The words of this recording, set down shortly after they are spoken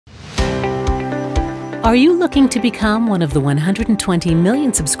Are you looking to become one of the 120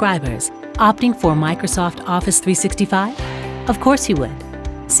 million subscribers opting for Microsoft Office 365? Of course you would.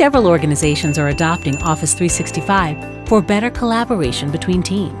 Several organizations are adopting Office 365 for better collaboration between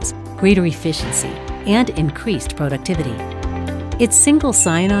teams, greater efficiency, and increased productivity. Its single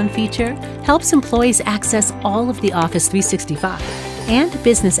sign-on feature helps employees access all of the Office 365 and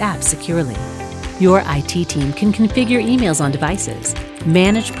business apps securely. Your IT team can configure emails on devices,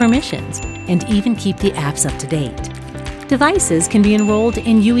 manage permissions, and even keep the apps up to date. Devices can be enrolled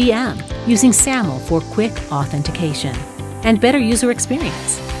in UEM using SAML for quick authentication and better user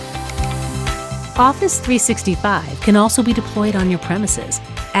experience. Office 365 can also be deployed on your premises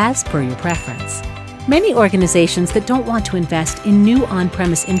as per your preference. Many organizations that don't want to invest in new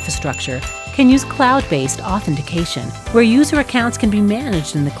on-premise infrastructure can use cloud-based authentication, where user accounts can be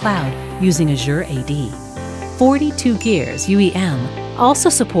managed in the cloud using Azure AD. 42Gears UEM also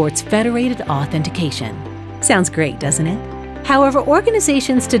supports federated authentication. Sounds great, doesn't it? However,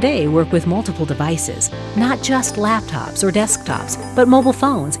 organizations today work with multiple devices, not just laptops or desktops, but mobile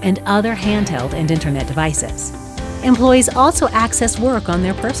phones and other handheld and internet devices. Employees also access work on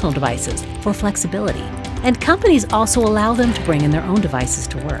their personal devices for flexibility, and companies also allow them to bring in their own devices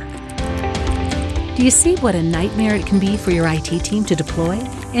to work. Do you see what a nightmare it can be for your IT team to deploy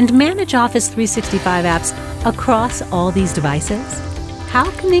and manage Office 365 apps across all these devices? How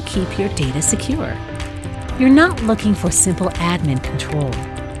can they keep your data secure? You're not looking for simple admin control.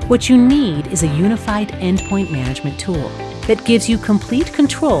 What you need is a Unified Endpoint Management tool that gives you complete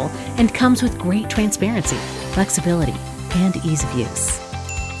control and comes with great transparency, flexibility, and ease of use.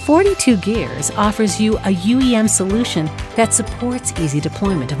 42Gears offers you a UEM solution that supports easy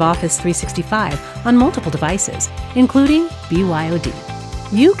deployment of Office 365 on multiple devices, including BYOD.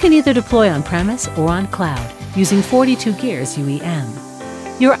 You can either deploy on-premise or on cloud using 42Gears UEM.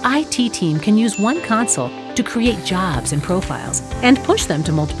 Your IT team can use one console to create jobs and profiles and push them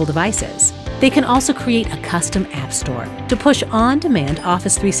to multiple devices. They can also create a custom app store to push on-demand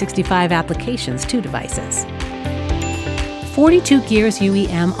Office 365 applications to devices. 42Gears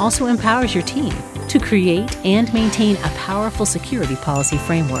UEM also empowers your team to create and maintain a powerful security policy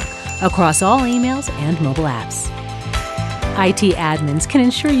framework across all emails and mobile apps. IT admins can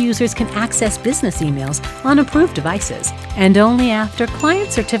ensure users can access business emails on approved devices and only after client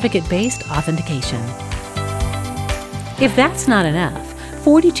certificate-based authentication. If that's not enough,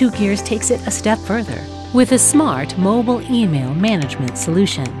 42Gears takes it a step further with a smart mobile email management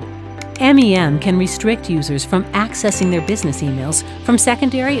solution. MEM can restrict users from accessing their business emails from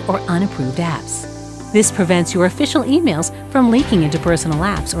secondary or unapproved apps. This prevents your official emails from leaking into personal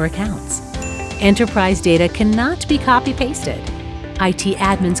apps or accounts. Enterprise data cannot be copy-pasted. IT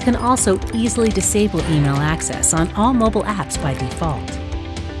admins can also easily disable email access on all mobile apps by default.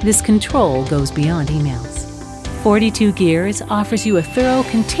 This control goes beyond emails. 42Gears offers you a thorough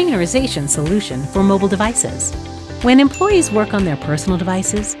containerization solution for mobile devices. When employees work on their personal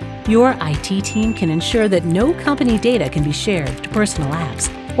devices, your IT team can ensure that no company data can be shared to personal apps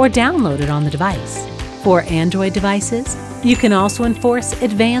or downloaded on the device. For Android devices, you can also enforce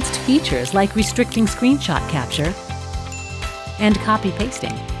advanced features like restricting screenshot capture and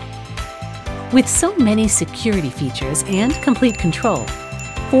copy-pasting. With so many security features and complete control,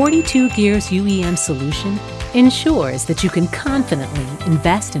 42Gears UEM solution ensures that you can confidently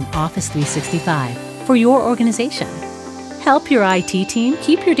invest in Office 365 for your organization. Help your IT team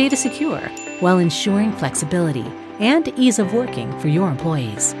keep your data secure while ensuring flexibility and ease of working for your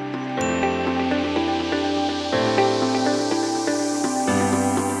employees.